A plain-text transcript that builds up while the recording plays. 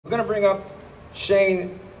gonna bring up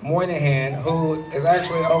Shane Moynihan, who is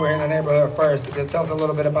actually over here in the neighborhood first, to tell us a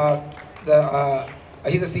little bit about the,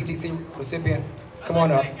 he's a CTC recipient. Come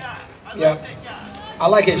on up. Yeah. I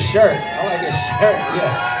like his shirt. I like his shirt,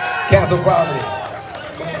 yes. Cancel poverty.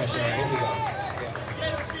 Come on, Shane, here we go.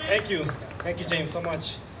 Yeah. Thank you. Thank you, James, so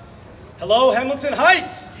much. Hello, Hamilton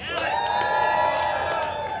Heights.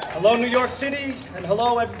 Hello, New York City, and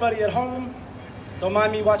hello, everybody at home. Don't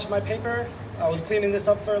mind me watching my paper. I was cleaning this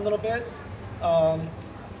up for a little bit. I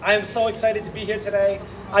am so excited to be here today.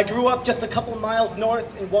 I grew up just a couple miles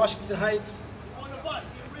north in Washington Heights. On the bus,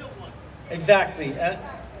 you're a real one. Exactly.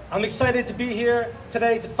 I'm excited to be here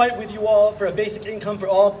today to fight with you all for a basic income for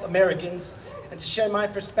all Americans and to share my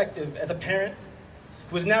perspective as a parent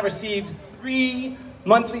who has now received 3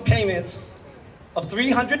 monthly payments of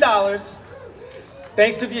 $300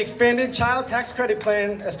 thanks to the expanded child tax credit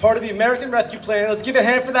plan as part of the American Rescue Plan. Let's give a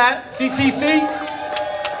hand for that, CTC.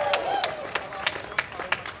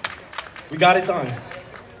 We got it done.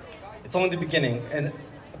 It's only the beginning.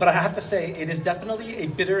 But I have to say, it is definitely a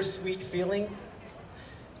bittersweet feeling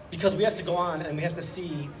because we have to go on and we have to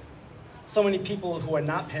see so many people who are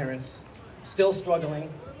not parents still struggling.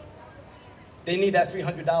 They need that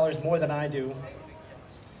 $300 more than I do.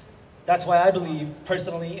 That's why I believe,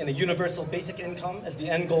 personally, in a universal basic income as the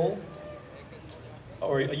end goal,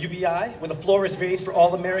 or a UBI, where the floor is raised for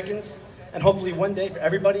all Americans, and hopefully one day for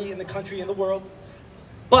everybody in the country and the world.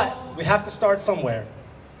 But we have to start somewhere.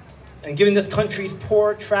 And given this country's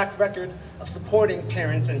poor track record of supporting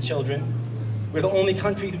parents and children, we're the only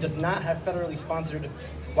country who does not have federally sponsored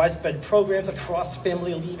widespread programs across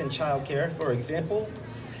family leave and childcare, for example.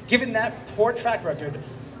 Given that poor track record,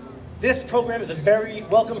 this program is a very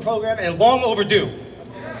welcome program and long overdue.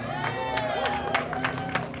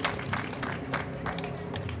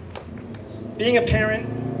 Being a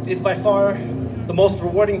parent is by far the most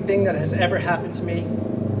rewarding thing that has ever happened to me.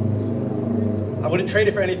 I wouldn't trade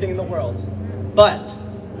it for anything in the world. But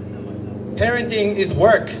parenting is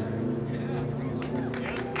work.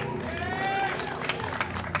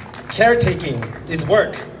 Caretaking is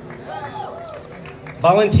work.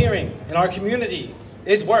 Volunteering in our community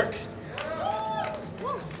is work.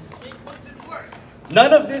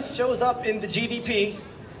 None of this shows up in the GDP.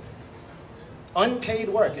 Unpaid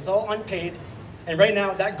work, it's all unpaid. And right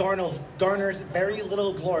now that garners very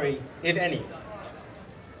little glory, if any.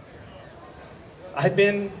 I've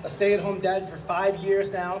been a stay-at-home dad for 5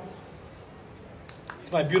 years now.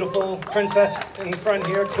 It's my beautiful princess in front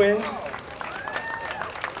here, Quinn.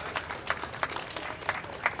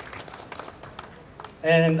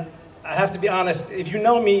 And I have to be honest, if you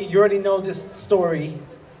know me, you already know this story,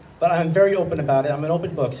 but I'm very open about it. I'm an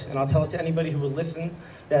open book, and I'll tell it to anybody who will listen,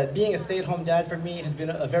 that being a stay-at-home dad for me has been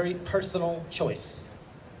a very personal choice.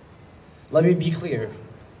 Let me be clear.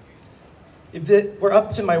 If it were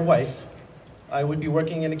up to my wife, I would be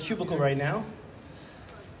working in a cubicle right now,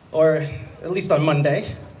 or at least on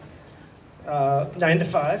Monday, 9 to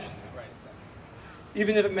 5,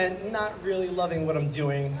 even if it meant not really loving what I'm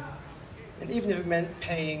doing, and even if it meant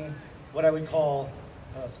paying what I would call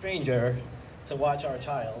a stranger to watch our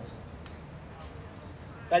child.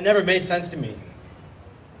 That never made sense to me.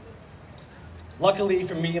 Luckily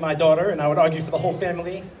for me and my daughter, and I would argue for the whole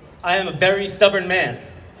family, I am a very stubborn man.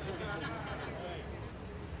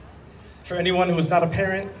 For anyone who is not a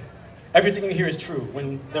parent, everything you hear is true.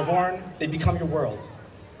 When they're born, they become your world.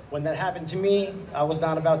 When that happened to me, I was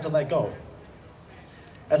not about to let go.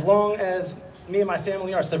 As long as me and my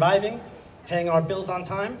family are surviving, paying our bills on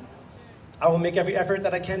time, I will make every effort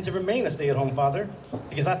that I can to remain a stay-at-home father,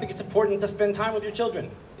 because I think it's important to spend time with your children,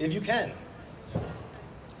 if you can.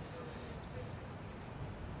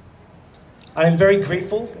 I am very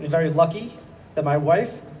grateful and very lucky that my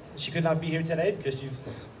wife, she could not be here today because she's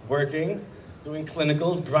working, doing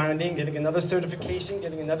clinicals, grinding, getting another certification,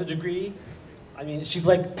 getting another degree. I mean, she's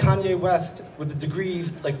like Kanye West with the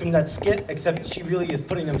degrees, like from that skit, except she really is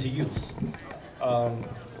putting them to use.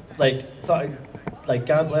 Like,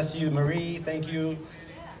 God bless you, Marie, thank you.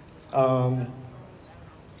 Now,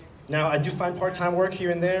 I do find part-time work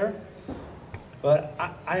here and there, but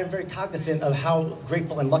I am very cognizant of how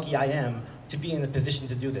grateful and lucky I am to be in a position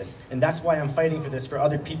to do this. And that's why I'm fighting for this for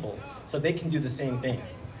other people, so they can do the same thing.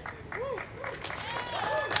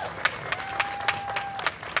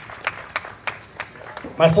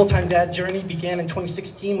 My full-time dad journey began in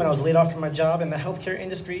 2016 when I was laid off from my job in the healthcare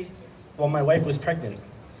industry while my wife was pregnant.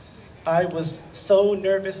 I was so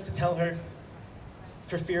nervous to tell her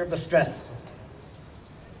for fear of the stress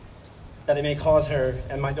that it may cause her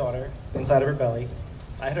and my daughter inside of her belly.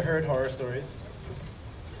 I had heard horror stories.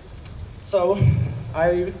 So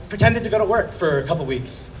I pretended to go to work for a couple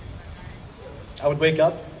weeks. I would wake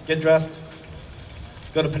up, get dressed,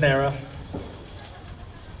 go to Panera,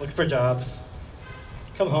 look for jobs,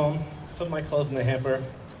 come home, put my clothes in the hamper.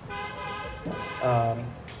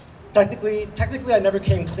 Technically, I never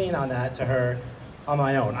came clean on that to her on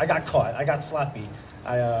my own. I got caught. I got sloppy.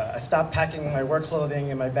 I stopped packing my work clothing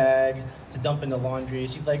in my bag to dump in the laundry.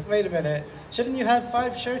 She's like, wait a minute, shouldn't you have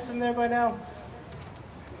 5 shirts in there by now?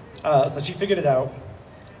 So she figured it out.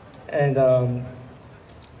 And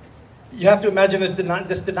you have to imagine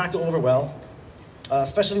this did not go over well,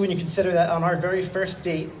 especially when you consider that on our very first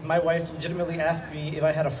date, my wife legitimately asked me if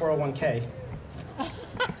I had a 401k.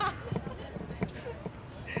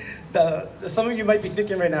 Some of you might be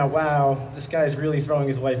thinking right now, wow, this guy's really throwing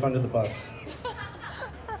his wife under the bus.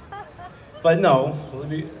 But no, let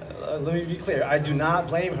me be clear, I do not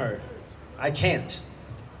blame her. I can't.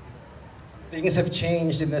 Things have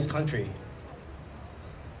changed in this country.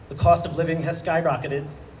 The cost of living has skyrocketed.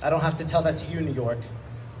 I don't have to tell that to you, New York.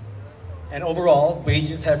 And overall,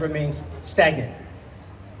 wages have remained stagnant.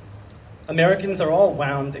 Americans are all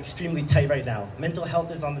wound extremely tight right now. Mental health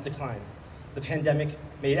is on the decline. The pandemic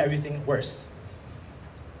made everything worse.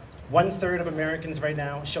 1/3 of Americans right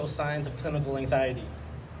now show signs of clinical anxiety.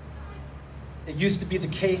 It used to be the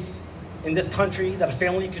case in this country that a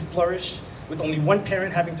family could flourish with only one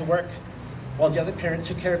parent having to work while the other parent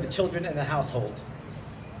took care of the children and the household.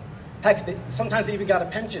 Heck, sometimes they even got a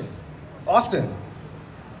pension, often.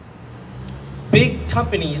 Big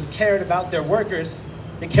companies cared about their workers,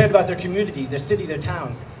 they cared about their community, their city, their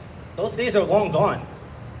town. Those days are long gone.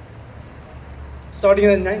 Starting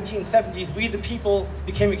in the 1970s, we the people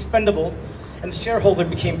became expendable and the shareholder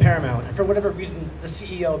became paramount. And for whatever reason, the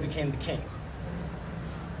CEO became the king.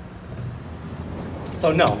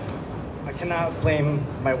 So no, I cannot blame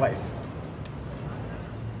my wife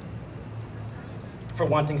for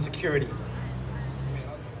wanting security.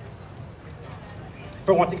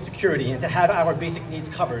 For wanting security and to have our basic needs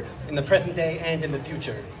covered in the present day and in the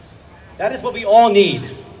future. That is what we all need.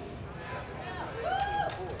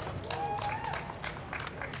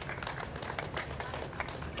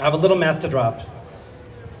 I have a little math to drop.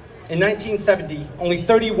 In 1970, only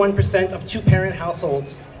 31% of 2-parent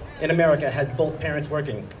households in America had both parents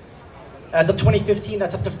working. As of 2015,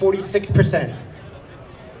 that's up to 46%.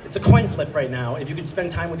 It's a coin flip right now if you can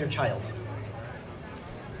spend time with your child.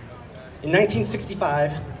 In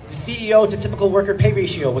 1965, the CEO to typical worker pay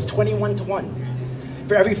ratio was 21:1.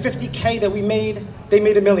 For every 50K that we made, they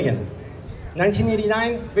made $1 million.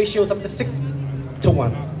 1989, ratio is up to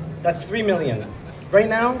 6:1. That's 3 million. Right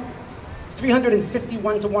now,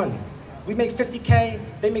 351:1. We make 50K,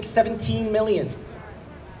 they make 17 million.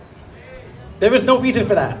 There is no reason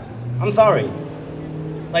for that. I'm sorry.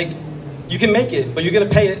 Like, you can make it, but you're gonna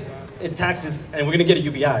pay it in taxes, and we're gonna get a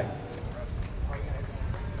UBI.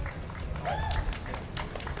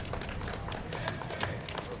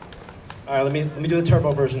 All right, let me do the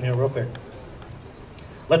turbo version here real quick.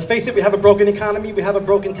 Let's face it, we have a broken economy, we have a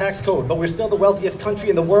broken tax code, but we're still the wealthiest country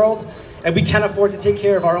in the world, and we can afford to take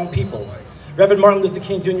care of our own people. Reverend Martin Luther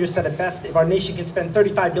King Jr. said it best: if our nation can spend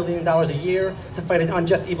 $35 billion a year to fight an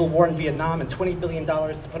unjust evil war in Vietnam and $20 billion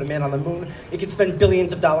to put a man on the moon, it can spend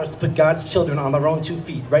billions of dollars to put God's children on their own 2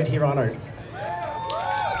 feet, right here on earth.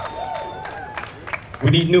 We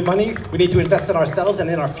need new money, we need to invest in ourselves and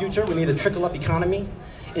in our future, we need a trickle-up economy.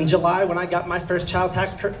 In July, when I got my first child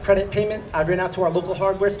tax credit payment, I ran out to our local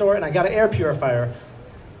hardware store and I got an air purifier.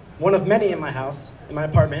 One of many in my house, in my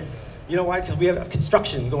apartment. You know why? Because we have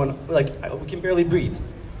construction going, like, we can barely breathe.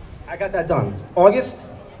 I got that done. August,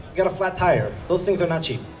 we got a flat tire. Those things are not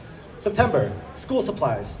cheap. September, school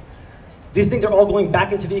supplies. These things are all going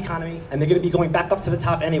back into the economy and they're gonna be going back up to the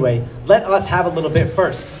top anyway. Let us have a little bit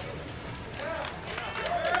first.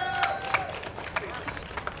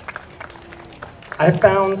 I have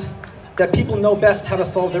found that people know best how to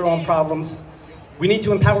solve their own problems. We need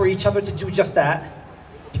to empower each other to do just that,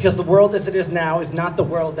 because the world as it is now is not the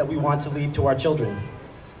world that we want to leave to our children.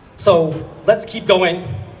 So let's keep going.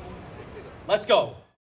 Let's go.